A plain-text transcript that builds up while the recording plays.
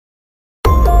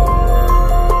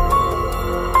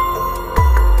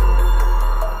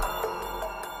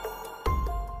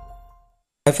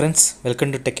Hi friends, welcome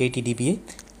to TechIT DBA.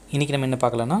 இன்னைக்கு நம்ம என்ன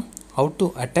பார்க்கலாம்னா how to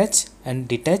attach and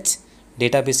detach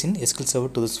database in SQL Server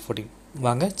 2014.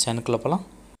 வாங்க சேனலுக்குள்ள போலாம்.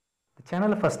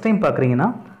 சேனலை ஃபர்ஸ்ட் டைம் பார்க்குறீங்கன்னா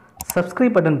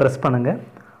subscribe பட்டன் press பண்ணுங்க.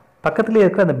 பக்கத்துலயே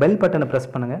இருக்கிற அந்த bell பட்டனை press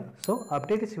பண்ணுங்க. So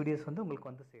updated videos வந்து உங்களுக்கு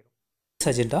வந்து சேரும். This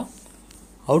agenda,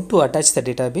 how to attach the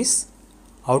database,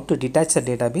 how to detach the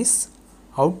database,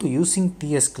 how to using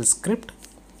T-SQL script,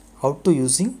 how to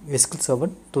using SQL Server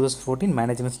 2014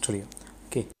 Management Studio.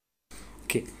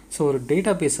 Okay, so ஒரு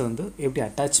டேட்டாபேஸை வந்து எப்படி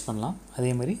attach பண்ணலாம்,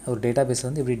 அதே மாதிரி ஒரு டேட்டாபேஸை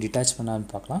வந்து எப்படி டிட்டாச் பண்ணலாம்னு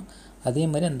பார்க்கலாம். அதே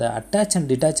மாதிரி அந்த அட்டாச் அண்ட்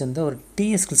டிட்டாச் வந்து ஒரு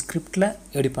TSQL ஸ்கிரிப்டில்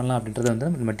எப்படி பண்ணலாம் அப்படின்றத வந்து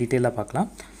நம்ம டீட்டெயிலாக பார்க்கலாம்.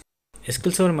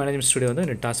 SQL Server மேனேஜ்மெண்ட் ஸ்டுடியோ வந்து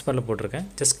நான் டாஸ்க் பாரில் போட்டிருக்கேன்,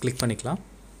 ஜஸ்ட் கிளிக் பண்ணிக்கலாம்.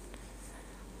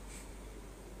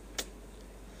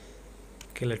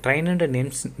 ஓகே, இல்லை ட்ரைன் அண்ட்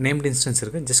நேம்டு இன்ஸ்டன்ஸ்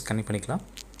இருக்குது, ஜஸ்ட் கனெக்ட் பண்ணிக்கலாம்.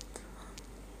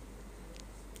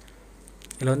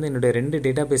 இதில் வந்து என்னுடைய ரெண்டு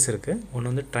டேட்டாபேஸ் இருக்குது. ஒன்று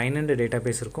வந்து ட்ரைன் அண்ட்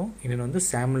டேட்டாபேஸ் இருக்கும், இன்னொன்று வந்து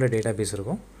சாம்பிள் டேட்டாபேஸ்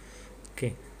இருக்கும். ஓகே,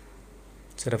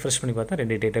 ஸோ ரெஃப்ரெஷ் பண்ணி பார்த்தா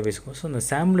ரெண்டு டேட்டாபேஸ் இருக்கும். ஸோ இந்த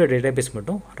சாம்பிள் டேட்டாபேஸ்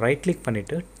மட்டும் ரைட் கிளிக்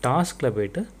பண்ணிவிட்டு டாஸ்கில்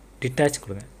போய்ட்டு டிட்டாச்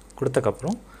கொடுங்க.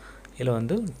 கொடுத்தக்கப்புறம் இதில்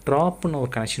வந்து ட்ராப்னு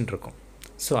ஒரு கனெக்ஷன் இருக்கும்.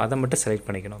 ஸோ அதை மட்டும் செலக்ட்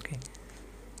பண்ணிக்கணும். ஓகே,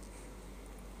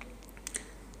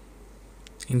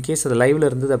 இன்கேஸ் அது லைவில்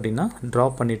இருந்தது அப்படின்னா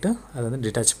ட்ராப் பண்ணிவிட்டு அதை வந்து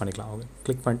டிட்டாச் பண்ணிக்கலாம். ஓகே,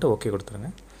 கிளிக் பண்ணிட்டு ஓகே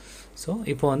கொடுத்துருங்க. ஸோ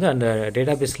இப்போ வந்து அந்த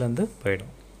டேட்டாபேஸ்லேருந்து போயிடும்,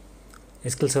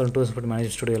 SQL Server 2014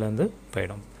 மேனேஜ்மெண்ட் ஸ்டுடியோலேருந்து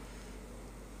போயிடும்.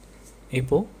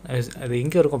 இப்போது அது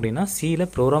எங்கே இருக்கும் அப்படின்னா சியில்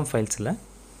ப்ரோக்ராம் ஃபைல்ஸில்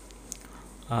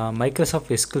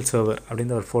மைக்ரோசாஃப்ட் SQL Server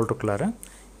அப்படின்ற ஒரு ஃபோல்டருக்குள்ளார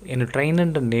என்னோடய ட்ரைன்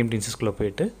அண்ட் நேம்டு இன்ஸ்டன்ஸ்குள்ளே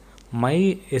போயிட்டு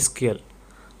MySQL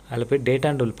அதில் போய்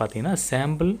டேட்டா டூல் பார்த்தீங்கன்னா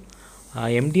sample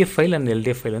MDF file and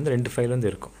LDF file வந்து ரெண்டு ஃபைல் வந்து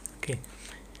இருக்கும். ஓகே,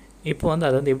 இப்போ வந்து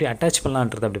அதை வந்து எப்படி அட்டாச்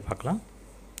பண்ணலான்றது அப்படி பார்க்கலாம்.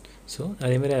 ஸோ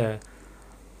அதேமாதிரி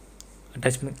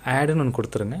அட்டாச் பண்ணி ஆடுன்னு ஒன்று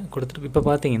கொடுத்துருங்க. கொடுத்துட்டு இப்போ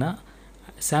பார்த்தீங்கன்னா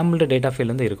சாம்பிள் டேட்டா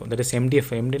ஃபைல் வந்து இருக்கும். That is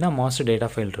MDனா master data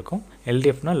file இருக்கும்,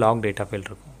 LDFனா லாக் டேட்டா ஃபைல்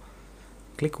இருக்கும்.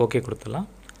 கிளிக் ஓகே கொடுத்துடலாம்.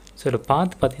 ஸோ இதை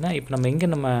பார்த்தீங்கன்னா இப்போ நம்ம எங்கே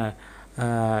நம்ம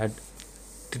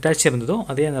டிட்டாச் இருந்ததோ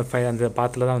அதே அந்த அந்த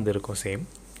பாத்தில் தான் வந்து இருக்கும், சேம்.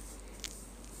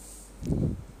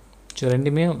 ஸோ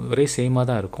ரெண்டுமே ஒரே சேமாக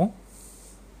தான் இருக்கும்.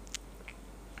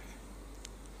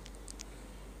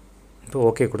 இப்போ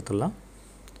ஓகே கொடுத்துடலாம்.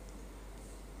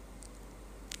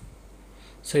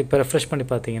 ஸோ இப்போ ரெஃப்ரெஷ் பண்ணி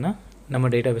பார்த்தீங்கன்னா நம்ம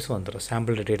டேட்டாபேஸ் வந்துடும்,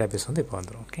 சாம்பிள் டேட்டாபேஸ் வந்து இப்போ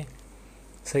வந்துடும். ஓகே,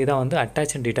 ஸோ இதான் வந்து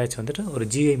அட்டாச் அண்ட் டிட்டாச் வந்துட்டு ஒரு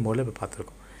GUI மோடில் இப்போ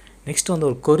பார்த்துருக்கோம். நெக்ஸ்ட்டு வந்து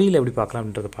ஒரு கொரியில் எப்படி பார்க்கலாம்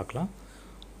அப்படின்றத பார்க்கலாம்.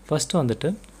 ஃபஸ்ட்டு வந்துட்டு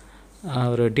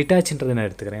ஒரு டிட்டாச்ன்றதை நான்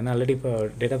எடுத்துக்கிறேன், ஏன்னா ஆல்ரெடி இப்போ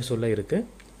டேட்டாபேஸ் உள்ளே இருக்குது.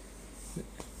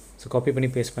 ஸோ காப்பி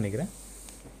பண்ணி பேஸ்ட் பண்ணிக்கிறேன்.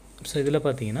 ஸோ இதில்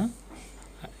பார்த்தீங்கன்னா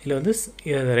இதில் வந்து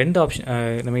ரெண்டு ஆப்ஷன்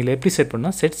நம்ம இதில் எப்படி செட்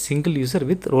பண்ணால் set single user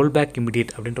with roll back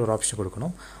immediate அப்படின்ற ஒரு ஆப்ஷன்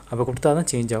கொடுக்கணும். அப்போ கொடுத்தா தான்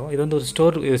சேஞ்ச் ஆகும். இது வந்து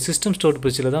ஒரு சிஸ்டம் ஸ்டோர்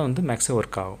ப்ரிட்ஜில் தான் வந்து மேக்ஸிமம்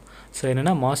ஒர்க் ஆகும். ஸோ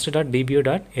என்னென்னா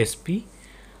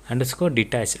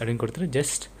master.dbo.sp_detach அப்படின்னு கொடுத்துட்டு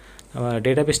ஜஸ்ட்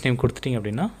டேட்டாபேஸ் நேம் கொடுத்துட்டிங்க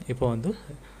அப்படின்னா இப்போ வந்து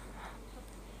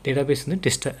டேட்டாபேஸ் வந்து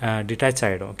டிட்டாச்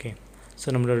ஆகிடும். ஓகே, ஸோ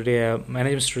நம்மளுடைய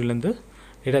மேனேஜ்மெண்ட் ஸ்டுடியோலேருந்து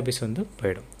டேட்டாபேஸ் வந்து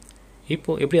போயிடும்.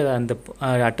 இப்போது எப்படி அதை அந்த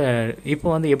இப்போ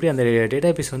வந்து எப்படி அந்த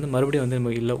டேட்டாபேஸ் வந்து மறுபடியும் வந்து நம்ம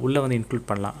உள்ளே வந்து இன்க்ளூட்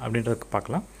பண்ணலாம் அப்படின்றதுக்கு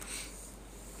பார்க்கலாம்.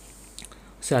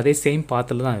 ஸோ அதே சேம்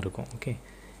பாத்தில் தான் இருக்கும். ஓகே,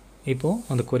 இப்போது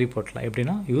அந்த கொரி போட்டலாம்.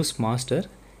 எப்படின்னா யூஸ் மாஸ்டர்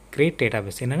கிரியேட்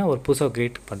டேட்டாபேஸ், என்னென்னா ஒரு புதுசாக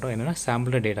கிரியேட் பண்ணுறோம், என்னென்னா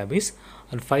சாம்பிள் டேட்டாபேஸ்.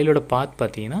 அந்த ஃபைலோட பாத்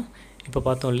பார்த்தீங்கன்னா இப்போ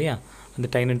பார்த்தோம் இல்லையா, அந்த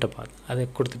டைனண்ட்டை பாத் அதை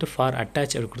கொடுத்துட்டு ஃபார்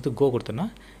அட்டாச் அப்படி கொடுத்து கோ கொடுத்தோன்னா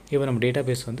இப்போ நம்ம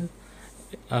டேட்டாபேஸ் வந்து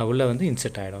உள்ளே வந்து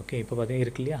இன்செர்ட் ஆகிடும். ஓகே, இப்போ பார்த்தீங்கன்னா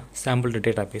இருக்கு இல்லையா sample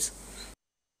database.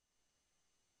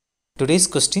 Today's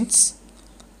questions: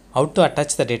 how to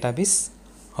attach the database,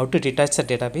 how to detach the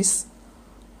database,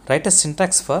 write a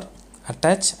syntax for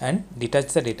attach and detach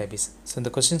the database. So இந்த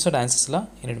கொஸ்டின்ஸோட ஆன்சர்ஸ்லாம்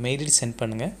என்னோடய மெயில் ஐடி சென்ட்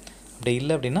பண்ணுங்கள். அப்படி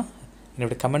இல்லை அப்படின்னா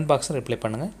என்னோடய கமெண்ட் பாக்ஸில் ரிப்ளை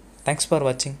பண்ணுங்கள். தேங்க்ஸ் ஃபார்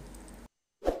வாட்சிங்.